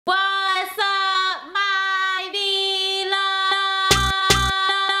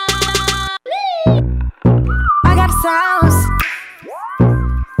sounds.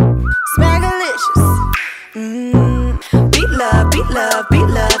 Smackalicious. Beat love, beat love, beat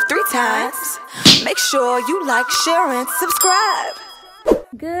love 3 times. Make sure you like, share, and subscribe.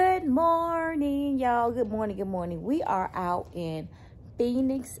 Good morning, y'all. Good morning, good morning. We are out in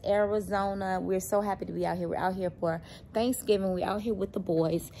Phoenix, Arizona. We're so happy to be out here. We're out here for Thanksgiving. We're out here with the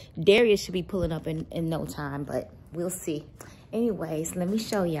boys. Darius should be pulling up in no time, but we'll see. Anyways, let me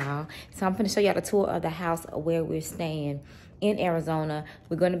show y'all. So I'm going to show y'all the tour of the house where we're staying in Arizona.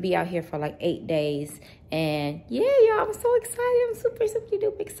 We're going to be out here for like 8 days. And yeah, y'all, I'm so excited. I'm super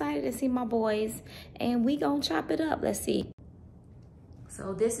duper excited to see my boys. And we going to chop it up. Let's see.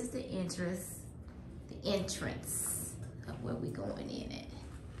 So this is the entrance of where we going in at.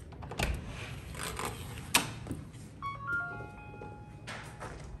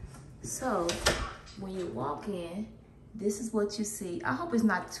 So when you walk in, this is what you see. I hope it's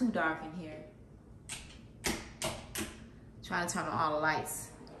not too dark in here. Trying to turn on all the lights.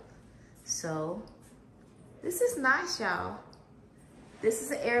 So this is nice, y'all. This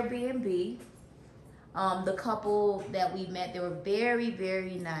is an Airbnb. The couple that we met, they were very,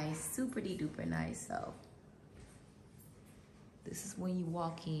 very nice. Super duper nice. So this is when you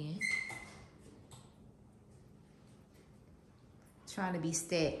walk in. Trying to be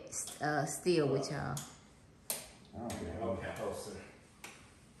still with y'all.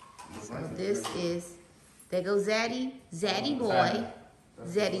 So this is, there goes Zaddy boy.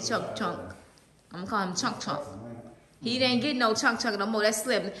 Zaddy Chunk. I'm gonna call him Chunk. He didn't get no chunk no more. That's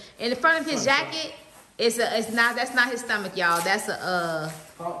slim. In the front of his jacket, that's not his stomach, y'all. That's a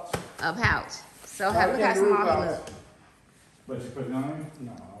pouch. So look how small he look. But you put it on him?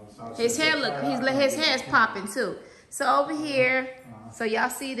 No. His hair his hair's popping too. So over here, so y'all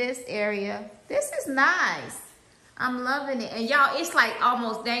see this area. This is nice. I'm loving it. And y'all, it's like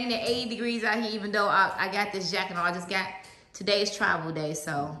almost dang near 80 degrees out here, even though I got this jacket on. I just got today's travel day,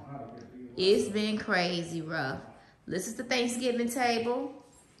 so it's been crazy rough. This is the Thanksgiving table.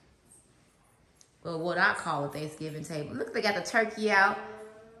 Well, what I call a Thanksgiving table. Look, they got the turkey out.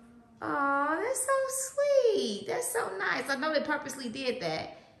 Oh, that's so sweet. That's so nice. I know they purposely did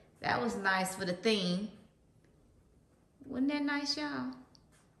that. That was nice for the theme. Wasn't that nice, y'all?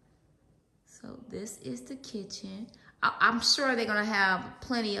 So this is the kitchen. I'm sure they're gonna have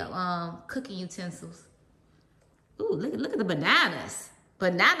plenty of cooking utensils. Ooh, look at the bananas.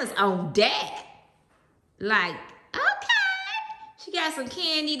 Bananas on deck. Like, okay. She got some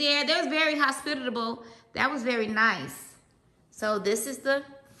candy there. That was very hospitable. That was very nice. So this is the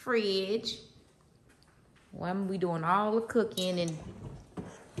fridge. When we doing all the cooking and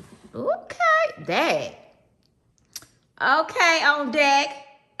okay, Dad. Okay, on deck.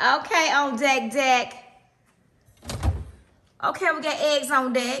 Okay, on deck. Okay, we got eggs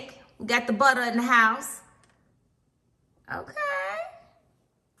on deck. We got the butter in the house. Okay.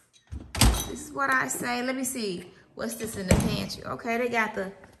 This is what I say. Let me see. What's this in the pantry? Okay, they got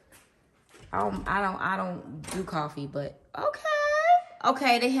the I don't do coffee, but okay.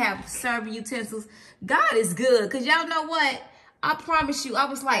 Okay, they have serving utensils. God is good, cause y'all know what? I promise you, I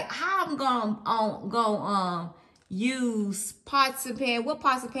was like, how I'm gonna use pots and pans. What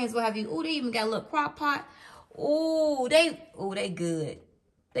pots and pans will have you? Oh, they even got a little crock pot. Oh, they good.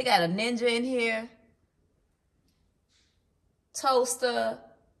 They got a Ninja in here. Toaster.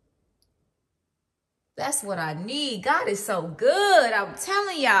 That's what I need. God is so good. I'm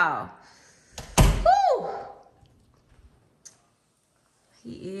telling y'all. Woo!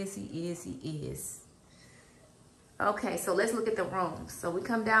 He is. Okay, so let's look at the rooms. So we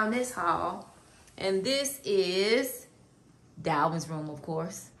come down this hall, and this is Dalvin's room, of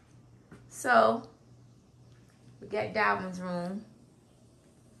course. So we got Dalvin's room.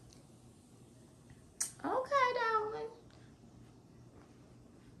 Okay, Dalvin.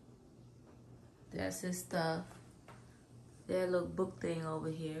 That's his stuff. That little book thing over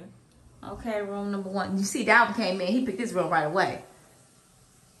here. Okay, room number 1. You see, Dalvin came in. He picked this room right away.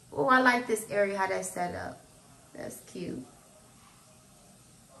 Oh, I like this area, how that's set up. That's cute.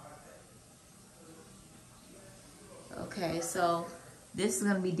 Okay, so this is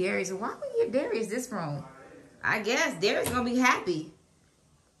going to be Darius. Why would we give Darius this room? I guess Darius is going to be happy.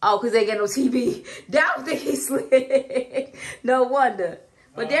 Oh, because they got no TV. Dalvin think he's slick. No wonder.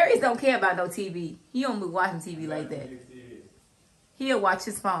 But Darius don't care about no TV. He don't be watching TV like that. He'll watch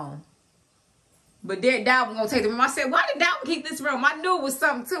his phone. But Dalvin gonna take the room. I said, why did Dalvin keep this room? I knew it was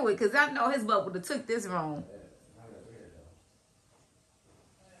something to it, because I know his butt would have took this room.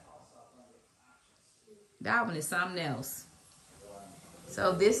 Dalvin is something else.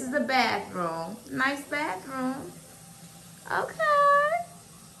 So this is the bathroom. Nice bathroom. Okay.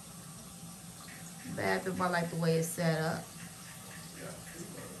 Bathroom, I like the way it's set up.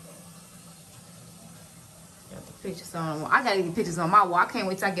 Got the pictures on the wall. I gotta get pictures on my wall. I can't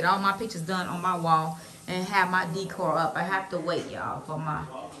wait till I get all my pictures done on my wall and have my decor up. I have to wait, y'all, for my...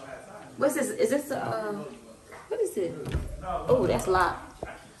 What's this? Is this what is it? Oh, that's locked.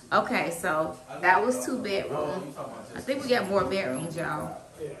 Okay, so that was 2 bedrooms. I think we got more bedrooms, y'all.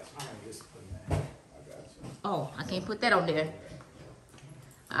 Oh, I can't put that on there.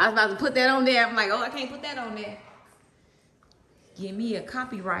 I was about to put that on there. I'm like, oh, I can't put that on there. Give me a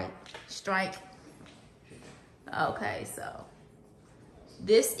copyright strike. Okay, so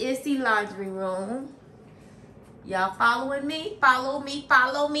this is the laundry room. Y'all following me? Follow me,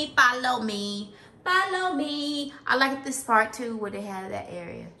 follow me, follow me, follow me. I like this part too, where they have that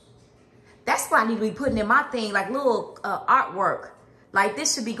area. That's what I need to be putting in my thing, like little artwork. Like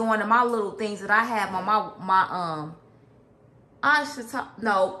this should be going to my little things that I have on my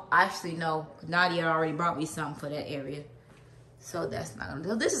no, actually no. Nadia already brought me something for that area. So that's not gonna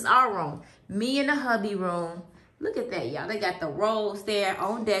do. This is our room. Me and the hubby room. Look at that, y'all. They got the rolls there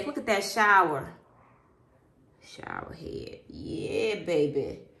on deck. Look at that shower. Shower head. Yeah,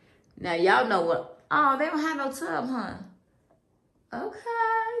 baby. Now, y'all know what... Oh, they don't have no tub, huh? Okay.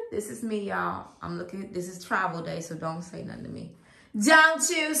 This is me, y'all. I'm looking... This is travel day, so don't say nothing to me. Don't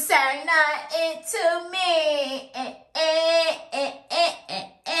you say nothing to me.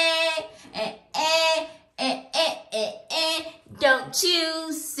 Don't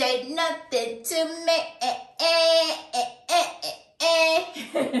you say nothing to me.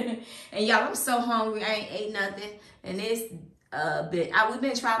 And y'all, I'm so hungry. I ain't ate nothing. And it's we've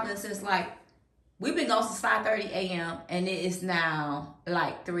been traveling since like, we've been going since 5:30 a.m. and it is now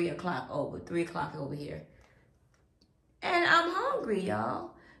like 3 o'clock over here. And I'm hungry,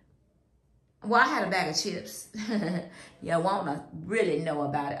 y'all. Well, I had a bag of chips. Y'all wanna really know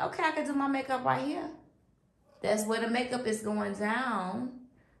about it. Okay, I can do my makeup right here. That's where the makeup is going down.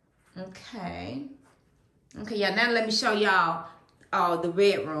 Okay. Okay, y'all, now let me show y'all the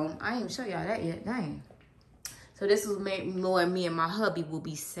bedroom. I ain't even show y'all that yet, dang. So this is more me and my hubby will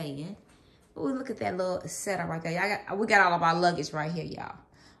be saying. Oh, look at that little setup right there. We got all of our luggage right here, y'all.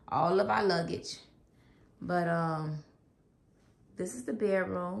 All of our luggage. But, this is the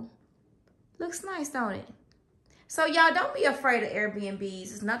bedroom. Looks nice, don't it? So, y'all, don't be afraid of Airbnbs.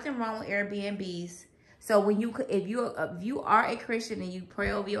 There's nothing wrong with Airbnbs. So when if you are a Christian and you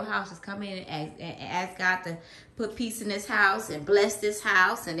pray over your house, just come in and ask God to put peace in this house and bless this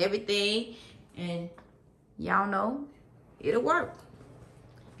house and everything, and y'all know it'll work.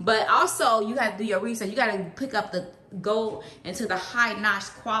 But also you have to do your research. You got to go into the high-notch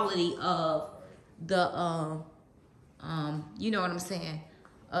quality of the you know what I'm saying,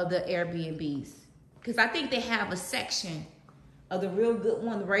 of the Airbnbs, because I think they have a section of the real good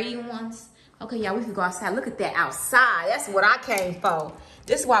ones, the rating ones. Okay, y'all, we can go outside. Look at that outside. That's what I came for.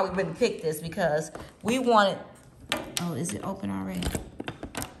 This is why we really picked this, because we wanted... Oh, is it open already?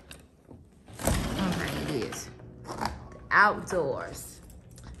 Okay, it is. The outdoors.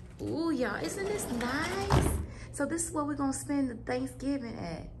 Ooh, y'all, isn't this nice? So this is where we're going to spend the Thanksgiving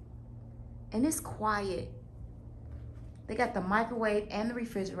at. And it's quiet. They got the microwave and the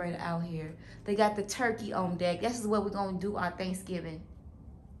refrigerator out here. They got the turkey on deck. This is where we're going to do our Thanksgiving.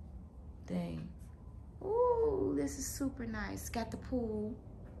 Dang. Ooh, this is super nice. Got the pool.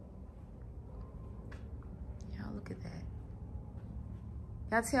 Y'all look at that.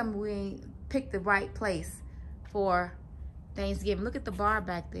 Y'all tell me we ain't picked the right place for Thanksgiving. Look at the bar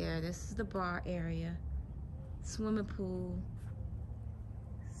back there. This is the bar area. Swimming pool.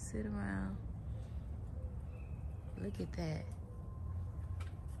 Sit around. Look at that.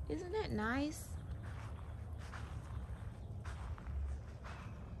 Isn't that nice?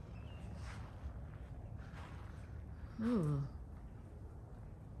 Ooh.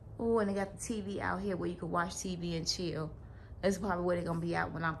 Oh, and they got the TV out here where you can watch TV and chill. That's probably where they're gonna be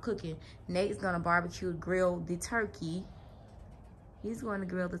out when I'm cooking. Nate's gonna barbecue, grill the turkey. He's going to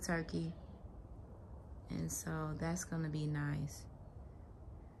grill the turkey. And so that's gonna be nice.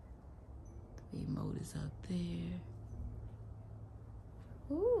 The remote is up there.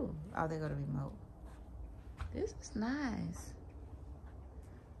 Ooh, oh, there go the remote. This is nice.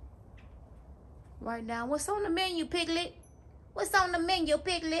 Right now, what's on the menu, Piglet? What's on the menu,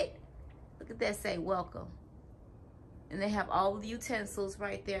 Piglet? Look at that, say welcome. And they have all the utensils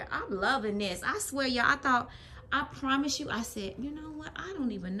right there. I'm loving this. I swear, y'all, I promise you, I said, you know what? I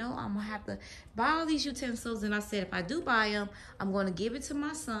don't even know. I'm going to have to buy all these utensils. And I said, if I do buy them, I'm going to give it to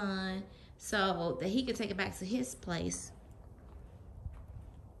my son so that he can take it back to his place.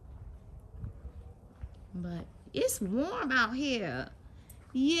 But it's warm out here.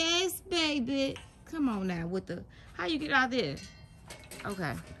 Yes, baby. Come on now with the, how you get out there?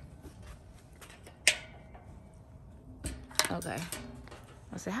 Okay. Okay.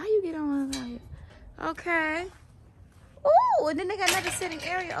 I said, how you get on out here? Okay. Oh, and then they got another sitting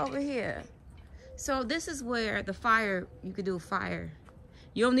area over here. So this is where the fire, you could do a fire.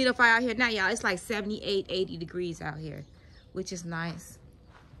 You don't need a fire out here now, y'all. It's like 78, 80 degrees out here, which is nice.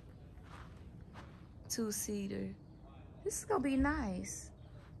 2-seater. This is gonna be nice.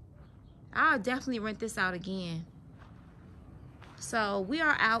 I'll definitely rent this out again. So we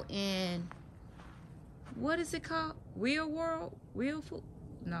are out in, what is it called? Real world? Real food?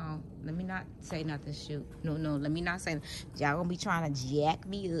 No, let me not say nothing, shoot. No, let me not say nothing. Y'all gonna be trying to jack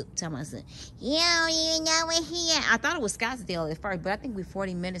me up. Tell me something. Yeah, you know we're here. I thought it was Scottsdale at first, but I think we're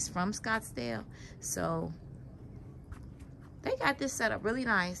 40 minutes from Scottsdale. So they got this set up really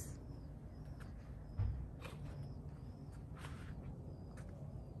nice.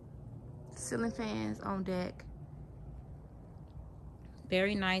 Ceiling fans on deck.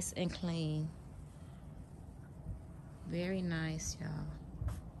 Very nice and clean. Very nice, y'all.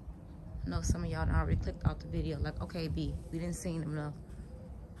 I know some of y'all done already clicked off the video. Like, okay, B, we didn't see them enough.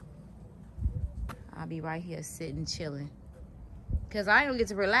 I'll be right here sitting, chilling. Because I ain't gonna get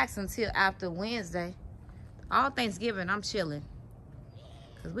to relax until after Wednesday. All Thanksgiving, I'm chilling.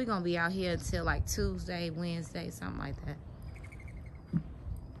 Because we're gonna be out here until like Tuesday, Wednesday, something like that.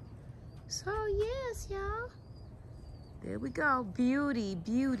 So, yes, y'all. There we go. Beauty,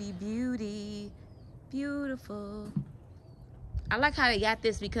 beauty, beauty. Beautiful. I like how they got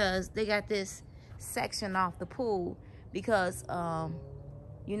this because they got this section off the pool because,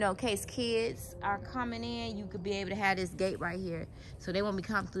 you know, in case kids are coming in, you could be able to have this gate right here. So they won't be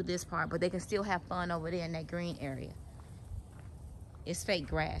coming through this part, but they can still have fun over there in that green area. It's fake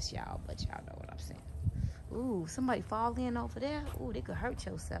grass, y'all, but y'all know what I'm saying. Ooh, somebody fall in over there. Ooh, they could hurt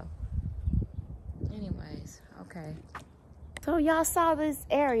yourself. Anyways, okay. So y'all saw this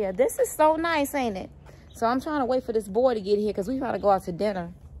area. This is so nice, ain't it? So I'm trying to wait for this boy to get here because we gotta go out to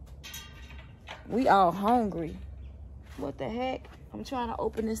dinner. We all hungry. What the heck? I'm trying to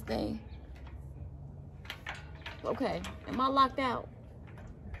open this thing. Okay, am I locked out?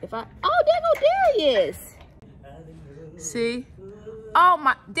 If I, oh, there go Darius. See? Oh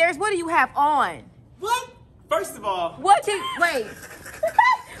my, Darius, what do you have on? What? First of all, What did, wait.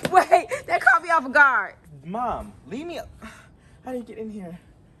 Wait, that caught me off guard. Mom, leave me up. How do you get in here?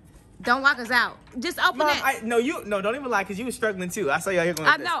 Don't lock us out. Just open Mom, it. don't even lie, because you were struggling too. I saw you out here going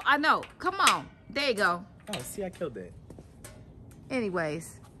like I know. Come on. There you go. Oh, see, I killed it.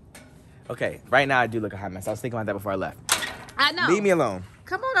 Anyways. Okay, right now I do look a hot mess. I was thinking about that before I left. I know. Leave me alone.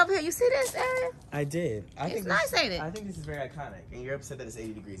 Come on over here. You see this area? I did. It's nice, ain't it? I think this is very iconic, and you're upset that it's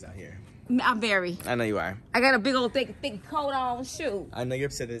 80 degrees out here. I'm very. I know you are. I got a big old thick coat on, shoe. I know you're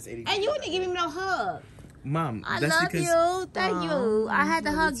upset that it's 80 degrees. And you didn't give me no hug. Mom, I that's love because, you. Thank you. I had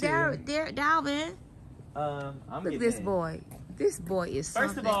to hug too. Dalvin. I'm Look at this boy. This boy is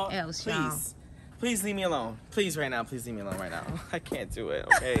First something of all, else, y'all. please leave me alone. Please, right now. Please leave me alone right now. I can't do it,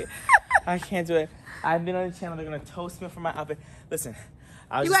 okay? I can't do it. I've been on the channel. They're going to toast me for my outfit. Listen.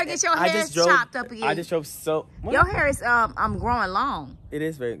 You got to get your hair chopped up again. I just drove so... What? Your hair is I'm growing long. It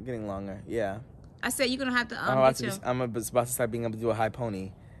is getting longer, yeah. I said you're going to have to... I'm about to start being able to do a high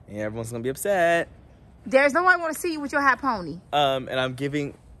pony. And everyone's going to be upset. There's no one want to see you with your high pony. And I'm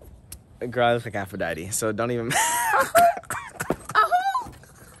giving... Girl, I look like Aphrodite, so don't even... God,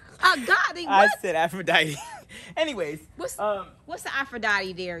 what? I said Aphrodite. Anyways. What's the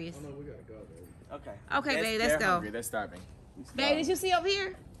Aphrodite, Darius? Oh, no, we gotta go, baby. Okay. Okay, babe, let's go. Hungry. They're starving. Babe, did you see over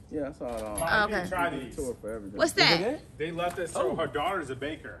here? Yeah, I saw it all. Oh, okay. Try these. Tour for everything. What's that? They left us. So her daughter's a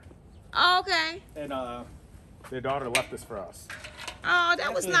baker, Oh, okay. and their daughter left this for us. Oh,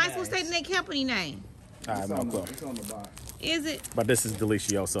 that was really nice. nice. What's their company name? I have no clue. It's on the box. Is it But this is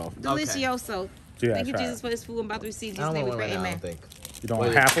Delicioso. Delicioso? Yeah, Thank you, try Jesus, it. for this food. I'm about to receive I Jesus' don't name. want We one pray, right now, I amen. don't think. You don't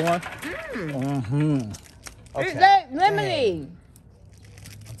want half of one? Mm. Okay. It's that lemonade.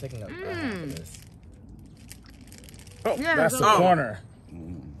 I'm taking a half of this. Oh, Yeah, that's so- the corner. I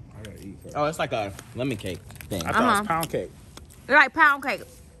gotta eat first. Oh, it's like a lemon cake thing. I thought it was pound cake. They're like pound cake.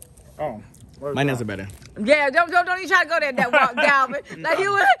 Oh. My nails are better. Yeah, don't even try to go there, that walk, Dalvin. Like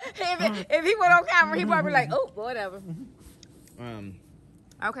you would, if he went on camera, he probably be like, oh, whatever.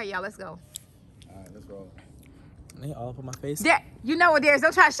 Okay, y'all, let's go. Alright, let's roll. They all up on my face. Yeah, you know what, Darius?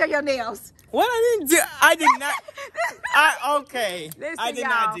 Don't try to show your nails. What? I did not. Okay. Listen, I did y'all.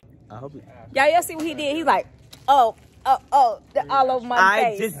 not do. I hope you. Y'all see what he did? He's like, all over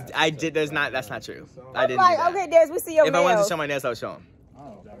my face. I did. That's not true. I I'm didn't like, do that. okay, Darius, we see your If nails. I wanted to show my nails, I would show them.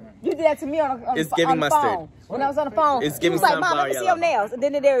 You did that to me on It's the giving on the mustard. phone. When I was on the phone, It's he giving was like, Mom, sunflower let me see your yellow. nails. And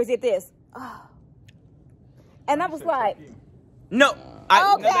then Darius did this. Oh. And I was like, No. Okay.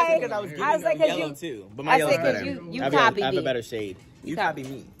 No, that's because I was I was like, getting 'cause yellow you- too. But I my yellow's said 'cause better. you I copied have me. a better shade. You copy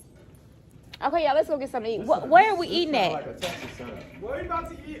me. okay, y'all, let's go get something to eat. Where are we eating at? What are you about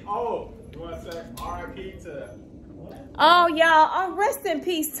to eat? Oh, you want to say R.I.P. to Oh, y'all, rest in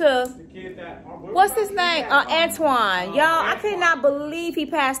peace to, the kid that... what's his name? Antoine. Y'all, I cannot believe he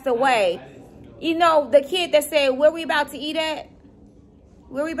passed away. You know, the kid that said, where we about to eat at?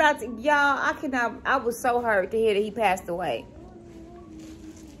 Where we about to, y'all, I was so hurt to hear that he passed away.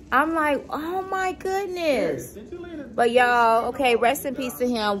 I'm like, oh my goodness. But y'all, okay, rest in peace to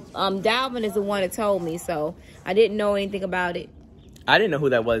him. Dalvin is the one that told me, so I didn't know anything about it. I didn't know who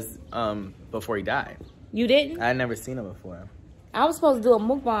that was before he died. You didn't? I had never seen him before. I was supposed to do a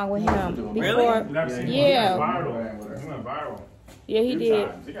mukbang with him before. Really? Yeah. He went viral. Yeah, he did.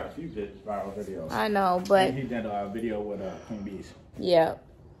 He got a few good viral videos. I know, but He did a video with Queen Beach. yeah.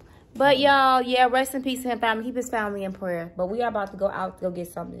 But y'all, yeah, rest in peace to him, family. Keep his family in prayer. But we are about to go out to go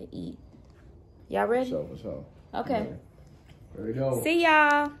get something to eat. Y'all ready? For sure. Okay. There we go. See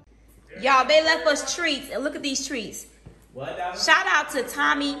y'all. Y'all, they left us treats, and look at these treats. Shout out to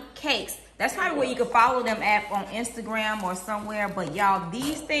Tommy Cakes. That's probably where you can follow them at on Instagram or somewhere. But y'all,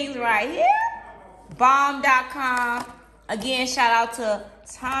 these things right here, bomb.com. Again, shout out to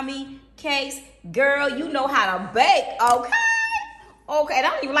Tommy Cakes. Girl, you know how to bake, okay? Okay, and I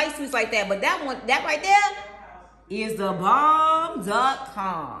don't even like sweets like that, but that right there is the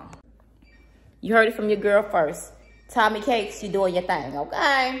bomb.com. You heard it from your girl first. Tommy Cakes, you doing your thing,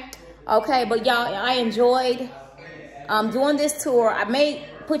 okay? Okay, but y'all, I enjoyed doing this tour. I may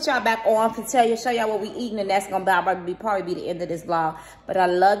put y'all back on to show y'all what we eating, and that's gonna probably be the end of this vlog. But I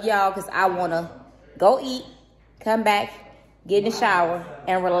love y'all because I wanna go eat, come back, get in the shower,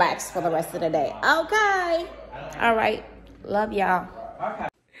 and relax for the rest of the day. Okay. All right. Love y'all.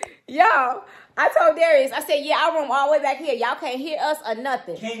 Y'all, I told Darius, I said, yeah, our room all the way back here. Y'all can't hear us or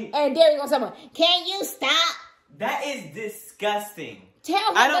nothing. And Darius gonna tell me, can you stop? That is disgusting. Tell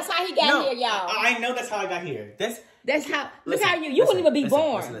him that's how he got here, y'all. I know that's how I got here. That's how, look how you wouldn't even be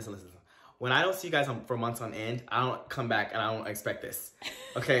born. Listen. When I don't see you guys for months on end, I don't come back and I don't expect this.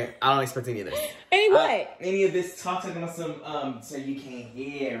 Okay? I don't expect any of this. Anyway. Any of this talk about some, so you can't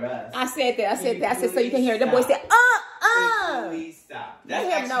hear us. I said that. I said, so you can hear it. The boy said, Please stop. Let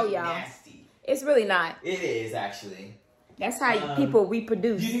That's him know, y'all. nasty. It's really not. It is, actually. That's how people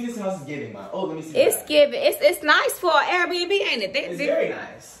reproduce. Do you think this house is giving, Mom? Oh, let me see. It's giving. It's nice for Airbnb, ain't it? It's very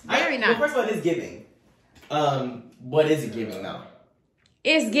nice. Very nice. Well, first of all, it is giving. What is it giving now?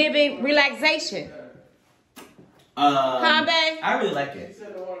 It's giving relaxation. Huh, babe? I really like it. She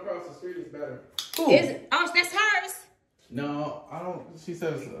said the one across the street is better. That's hers. No, I don't. She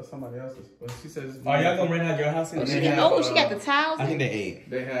says somebody else's, but she says. Are y'all gonna rent out your house? They She have, got the towels. I think they ate.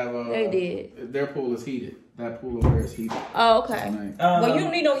 They have. They did. Their pool is heated. That pool over there is heated. Oh, okay. Well, you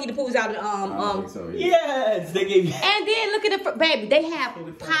don't need no heated pools out in I don't think so, Yes, they gave you. And then look at it, baby. They have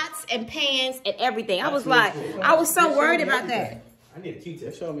pots and pans and everything. I was like, I was so worried about that. I need a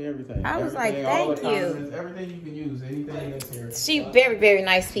Q-tip. They showed me everything. I was like, Everything, all the thank you. condiments, everything you can use, anything that's here. She very, very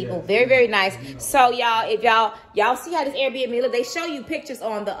nice people. Very, very nice. So y'all, if y'all see how this Airbnb look, they show you pictures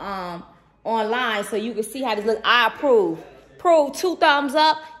on the online so you can see how this look. I approve. 2 thumbs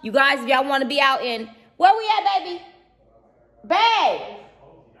up. You guys, if y'all want to be out in, where we at, baby? Babe.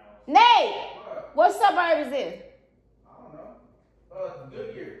 Nate. What suburb is this? I don't know.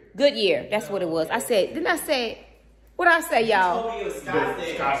 Goodyear. Goodyear. That's what it was. I said, didn't I say, what did I say, y'all?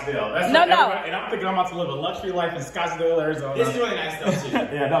 Scottsdale. That's No. And I'm thinking I'm about to live a luxury life in Scottsdale, Arizona. This is really nice though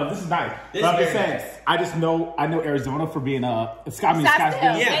too. Yeah, no, this is nice. This But I'm is just very saying, nice. I know Arizona for being Scottsdale.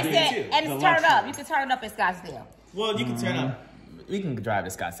 Yeah, Yeah, they me said, too. and it's turned up. You can turn it up in Scottsdale. Well, you can turn up. We can drive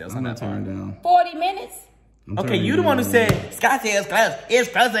to Scottsdale. It's I'm not gonna that turn far. down. 40 minutes? Okay, you the one who said Scottsdale's close. It's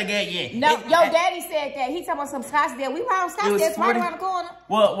close again, yeah. No, your daddy said that. He talking about some Scottsdale. We around Scottsdale. It's right around the corner.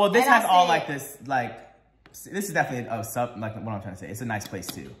 Well, this And I has all said- like this, like, this is definitely a sub, like what I'm trying to say. It's a nice place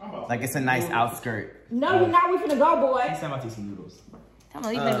too. Like, it's a nice outskirt. No, you're not. We finna go, boy. Next time I'll taste some noodles. Come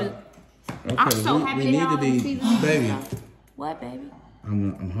on, you finna. Okay, I'm so happy we to need have to all be, these seasons. baby. What, baby?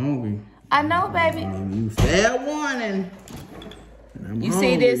 I'm hungry. I know, baby. You fair warning. I'm You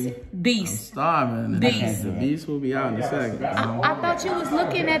see this? hungry. Beast. Starving. Beast. The beast will be out in a second. I thought you was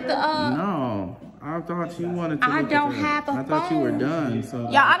looking at the, No, I thought you wanted to. I look don't at have a I thought you were phone. done. So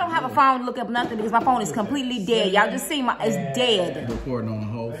Y'all, I don't have a phone to look up nothing because my phone is completely dead. Y'all just see it's dead. recording on a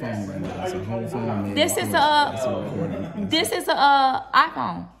whole phone right now. It's a whole phone. This is a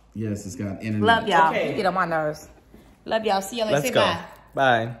iPhone. Yes, it's got internet. Love y'all. Okay. You get on my nerves. Love y'all. See y'all later. Let's Say go.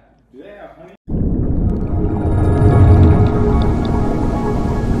 bye. Bye.